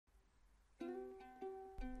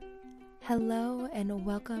Hello and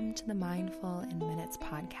welcome to the Mindful in Minutes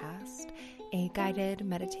podcast, a guided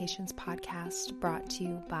meditations podcast brought to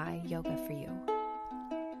you by Yoga for You.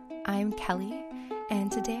 I'm Kelly, and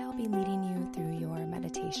today I'll be leading you through your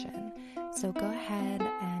meditation. So go ahead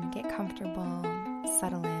and get comfortable,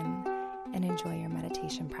 settle in, and enjoy your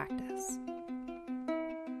meditation practice.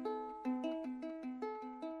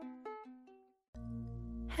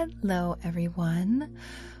 Hello, everyone.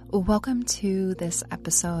 Welcome to this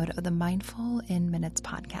episode of the Mindful in Minutes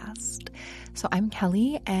podcast. So I'm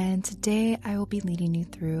Kelly, and today I will be leading you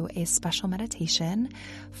through a special meditation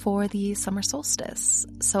for the summer solstice.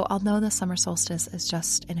 So although the summer solstice is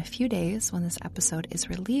just in a few days when this episode is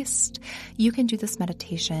released, you can do this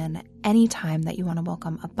meditation anytime that you want to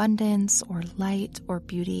welcome abundance or light or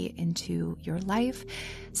beauty into your life.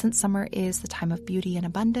 Since summer is the time of beauty and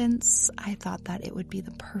abundance, I thought that it would be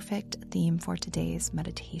the perfect theme for today's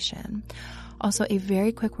meditation. Also, a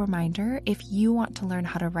very quick reminder, if you want to learn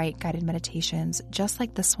how to write guided meditations just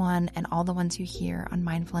like this one and all the ones you hear on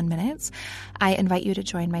Mindful in Minutes, I invite you to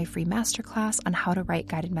join my free masterclass on how to write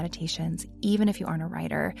guided meditations, even if you aren't a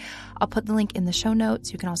writer. I'll put the link in the show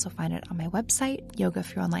notes. You can also find it on my website,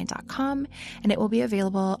 yogaforyouonline.com, and it will be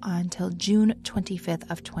available until June 25th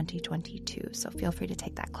of 2022. So feel free to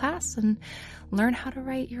take that class and learn how to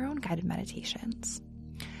write your own guided meditations.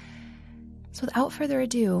 So without further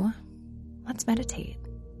ado, let's meditate.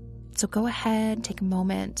 So go ahead, take a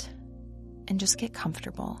moment, and just get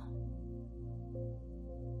comfortable.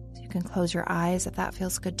 So you can close your eyes if that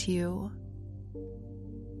feels good to you.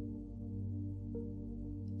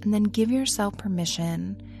 And then give yourself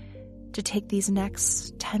permission to take these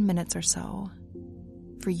next 10 minutes or so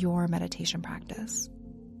for your meditation practice.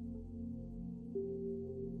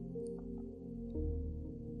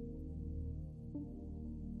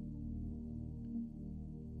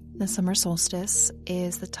 The summer solstice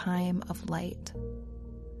is the time of light.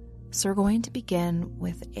 So we're going to begin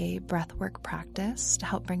with a breathwork practice to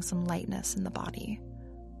help bring some lightness in the body.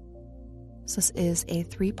 So this is a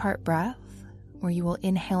 3-part breath where you will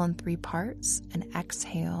inhale in 3 parts and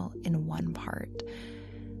exhale in 1 part.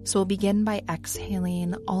 So we'll begin by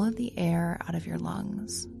exhaling all of the air out of your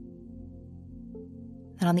lungs.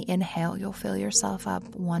 Then on the inhale, you'll fill yourself up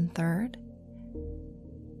 1/3.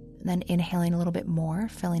 And then inhaling a little bit more,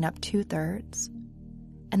 filling up 2/3.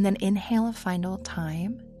 And then inhale a final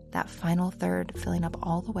time, that final third filling up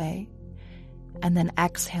all the way. And then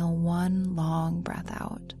exhale 1 long breath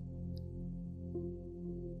out.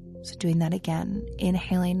 So doing that again,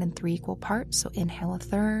 inhaling in 3 equal parts. So inhale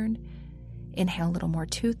 1/3, inhale a little more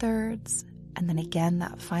 2/3, and then again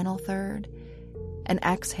that final third. And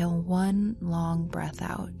exhale 1 long breath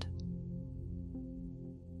out.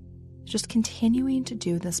 Just continuing to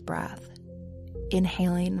do this breath,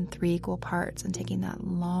 inhaling in 3 equal parts and taking that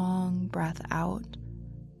long breath out.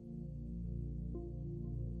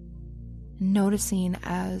 Noticing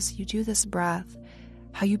as you do this breath,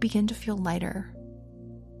 how you begin to feel lighter.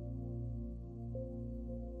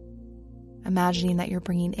 Imagining that you're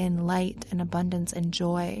bringing in light and abundance and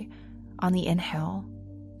joy on the inhale,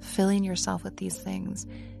 filling yourself with these things,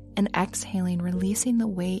 and exhaling, releasing the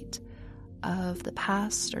weight of the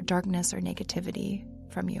past or darkness or negativity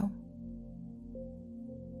from you.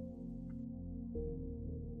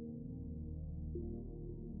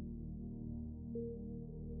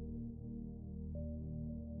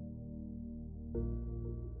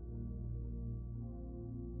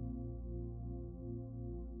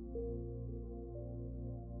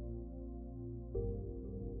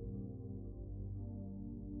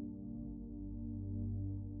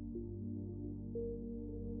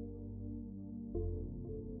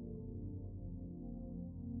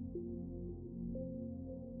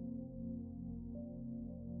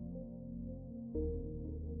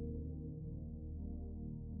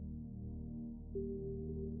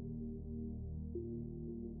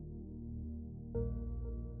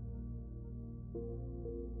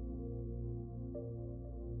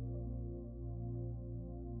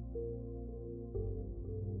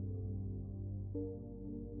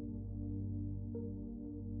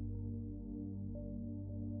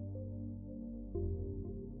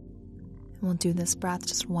 We'll do this breath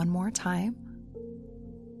just one more time.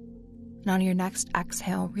 And on your next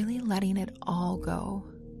exhale, really letting it all go.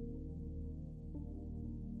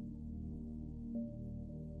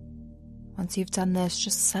 Once you've done this,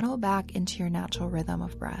 just settle back into your natural rhythm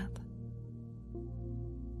of breath.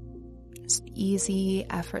 Just easy,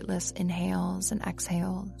 effortless inhales and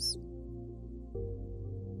exhales.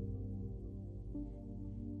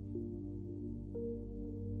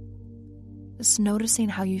 Just noticing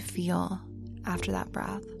how you feel after that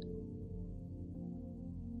breath.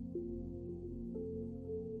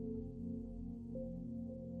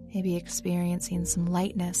 Maybe experiencing some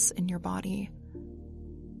lightness in your body.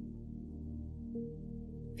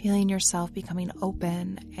 Feeling yourself becoming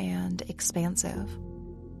open and expansive.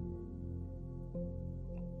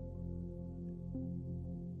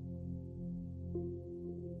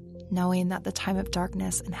 Knowing that the time of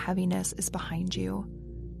darkness and heaviness is behind you.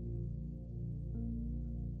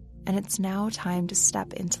 And it's now time to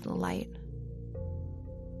step into the light.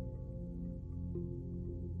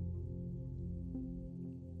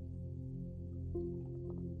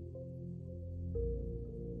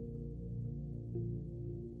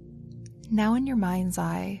 Now in your mind's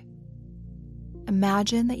eye,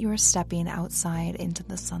 imagine that you are stepping outside into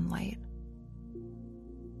the sunlight.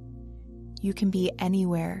 You can be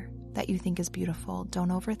anywhere that you think is beautiful.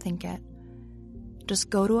 Don't overthink it. Just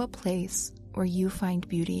go to a place where you find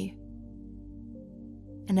beauty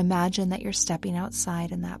and imagine that you're stepping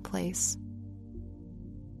outside in that place.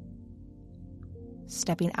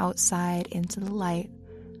 Stepping outside into the light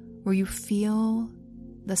where you feel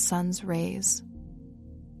the sun's rays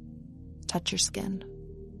touch your skin.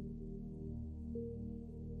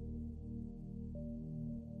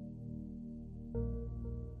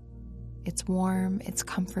 It's warm, it's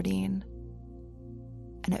comforting,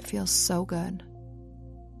 and it feels so good.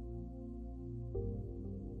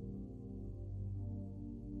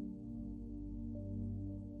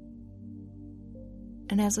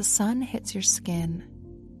 And as the sun hits your skin,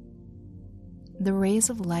 the rays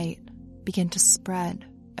of light begin to spread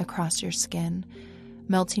across your skin,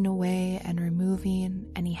 melting away and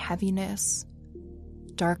removing any heaviness,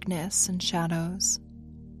 darkness, and shadows.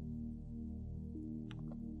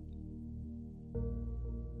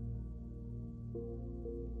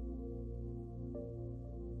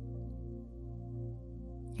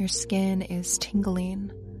 Your skin is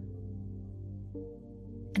tingling,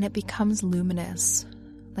 and it becomes luminous,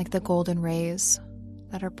 like the golden rays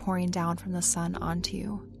that are pouring down from the sun onto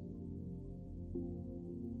you.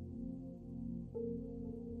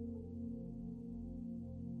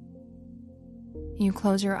 You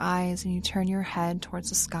close your eyes and you turn your head towards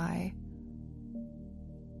the sky,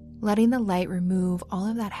 letting the light remove all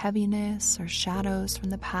of that heaviness or shadows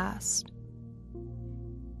from the past.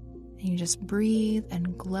 And you just breathe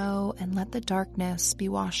and glow and let the darkness be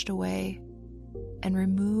washed away and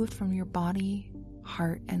removed from your body,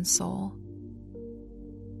 heart, and soul.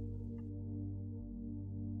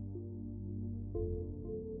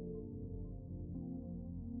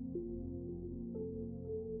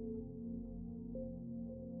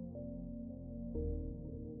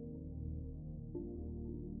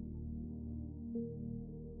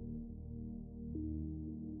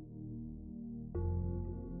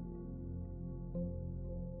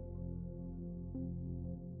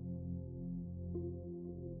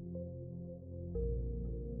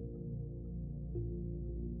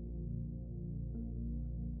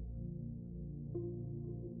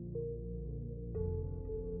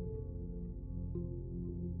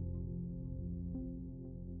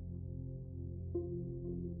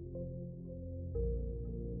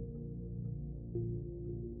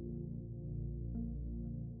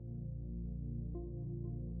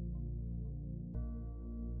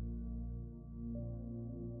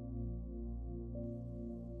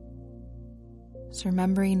 So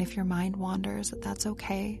remembering if your mind wanders, that's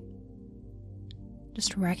okay.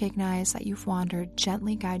 Just recognize that you've wandered,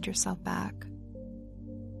 gently guide yourself back,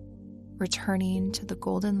 returning to the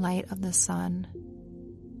golden light of the sun,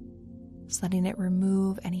 just letting it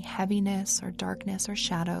remove any heaviness or darkness or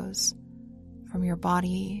shadows from your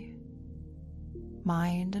body,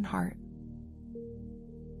 mind, and heart.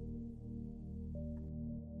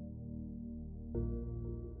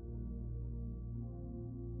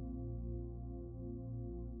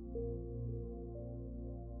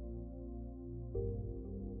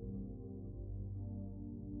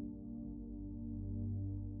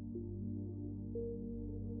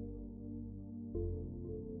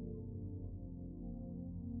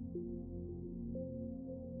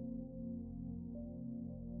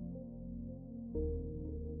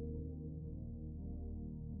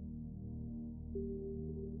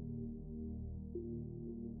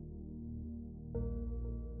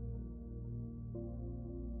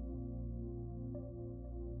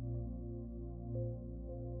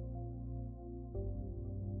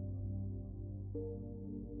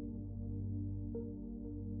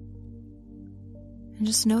 And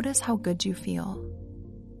just notice how good you feel.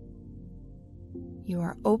 You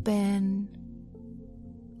are open,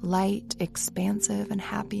 light, expansive, and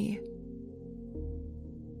happy.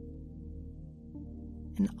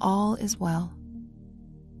 And all is well.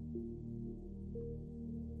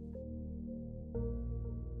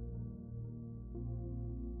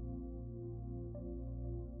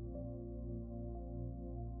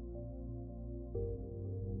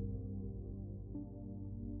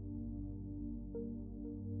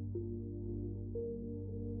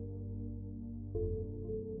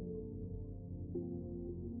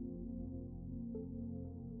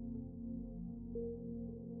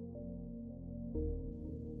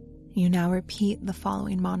 now repeat the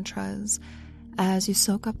following mantras as you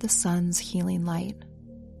soak up the sun's healing light.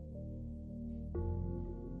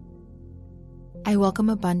 I welcome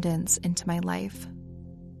abundance into my life.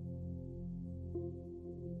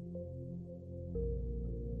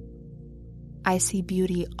 I see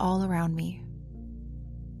beauty all around me.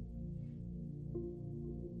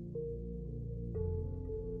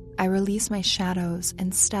 I release my shadows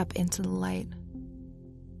and step into the light.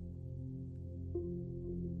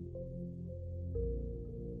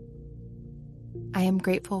 I am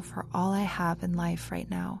grateful for all I have in life right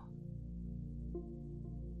now.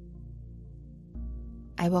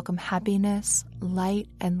 I welcome happiness, light,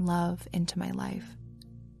 and love into my life.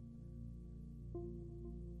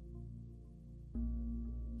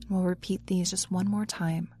 We'll repeat these just one more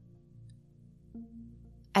time.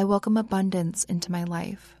 I welcome abundance into my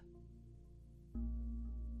life.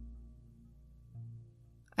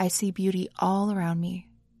 I see beauty all around me.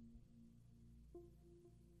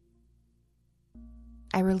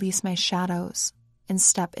 I release my shadows and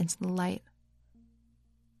step into the light.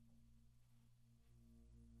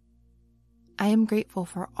 I am grateful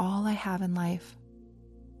for all I have in life.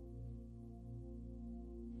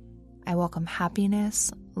 I welcome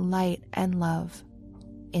happiness, light, and love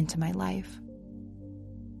into my life.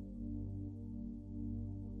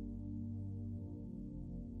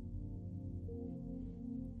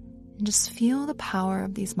 And just feel the power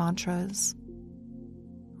of these mantras,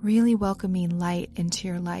 really welcoming light into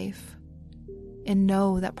your life, and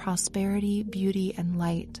know that prosperity, beauty, and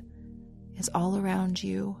light is all around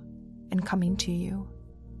you and coming to you.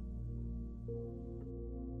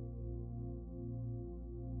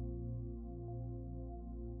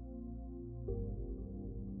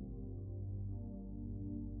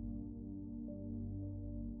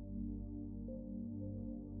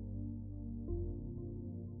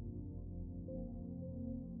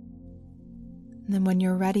 And then when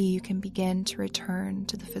you're ready, you can begin to return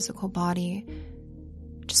to the physical body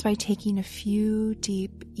just by taking a few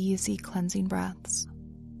deep, easy cleansing breaths.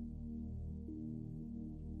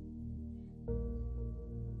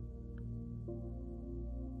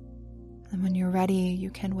 And when you're ready, you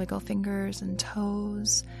can wiggle fingers and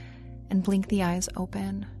toes and blink the eyes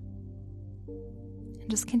open, and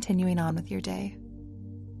just continuing on with your day.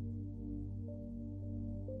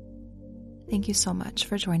 Thank you so much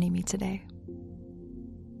for joining me today.